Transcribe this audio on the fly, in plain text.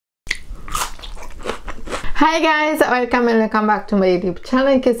Hi guys, welcome back to my YouTube channel.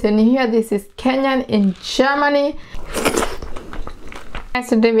 In case you're new here, this is Kenyan in Germany. Guys,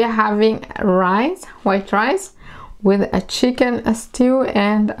 today we are having rice, white rice with a chicken stew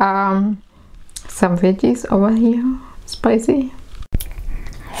and some veggies over here, spicy.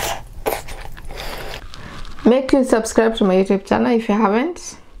 Make sure you subscribe to my YouTube channel if you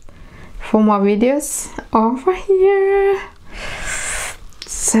haven't for more videos over here.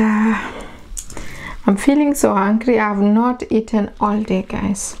 So I'm feeling so hungry. I have not eaten all day,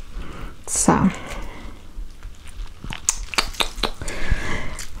 guys, so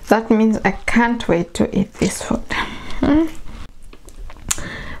that means I can't wait to eat this food.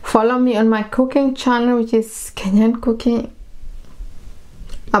 Follow me on my cooking channel, which is Kenyan Cooking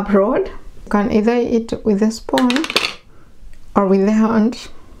Abroad. You can either eat with a spoon or with the hand.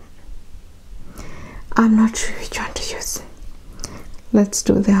 I'm not sure which one to use. Let's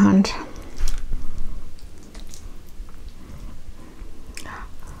do the hand.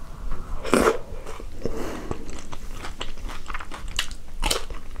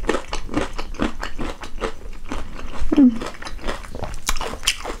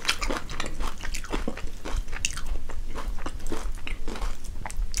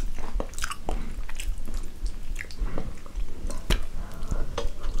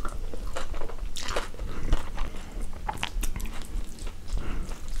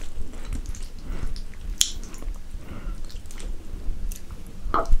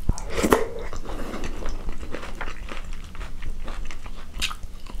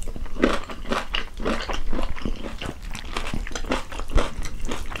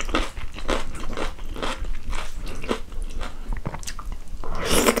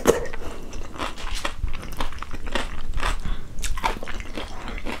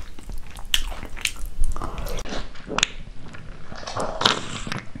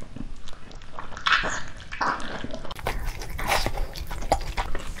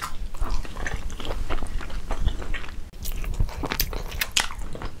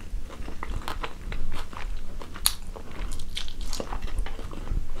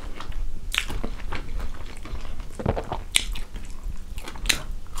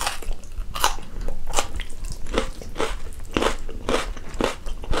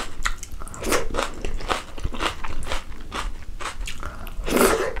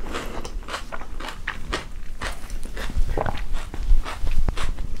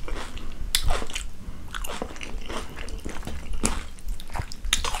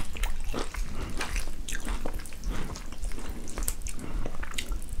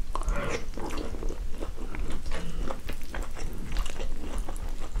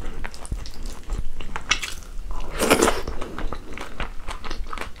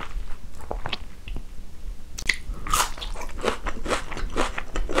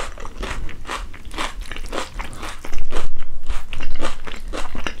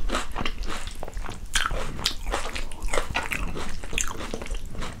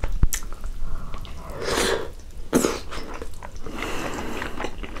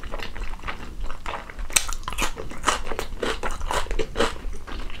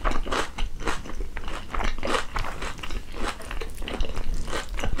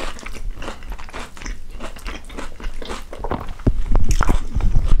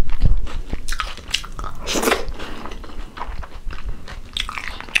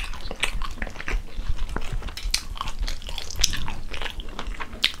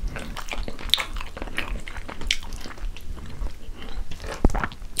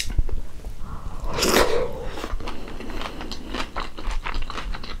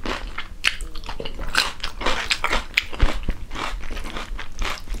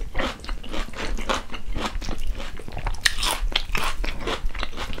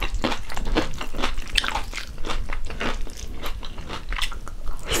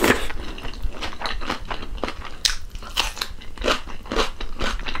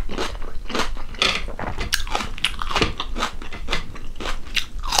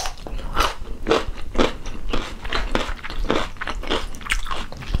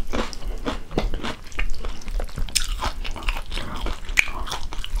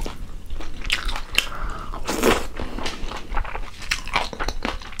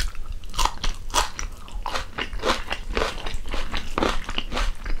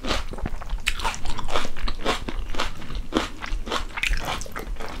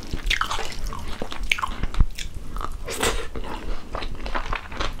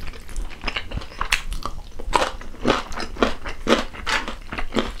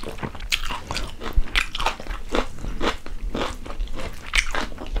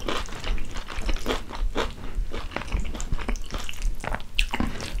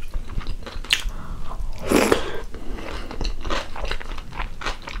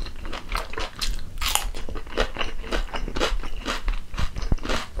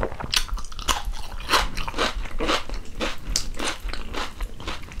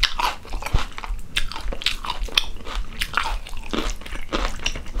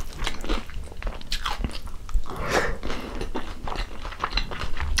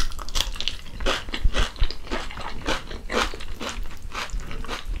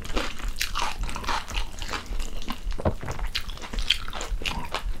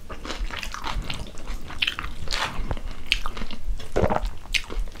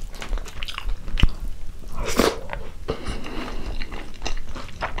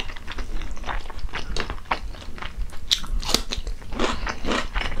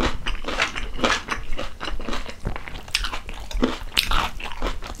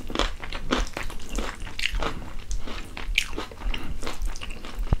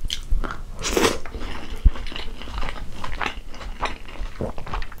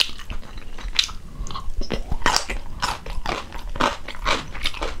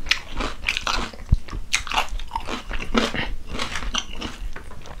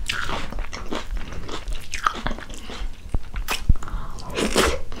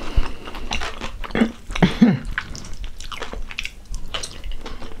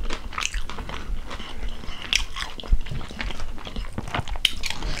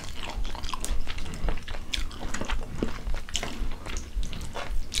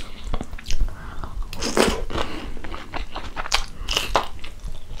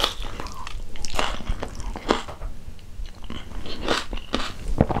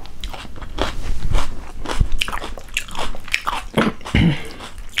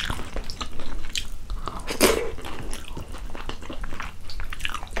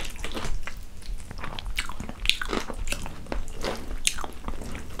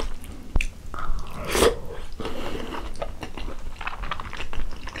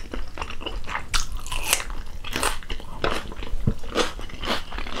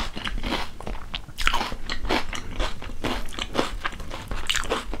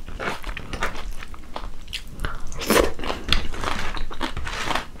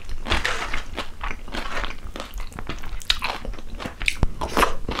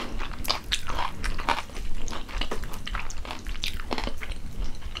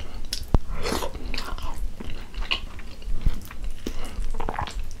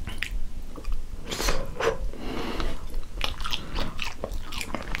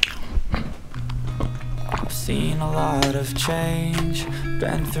 Seen a lot of change,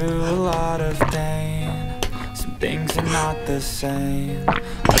 been through a lot of pain. Some things are not the same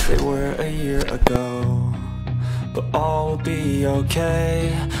as they were a year ago, but all will be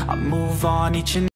okay. I move on each and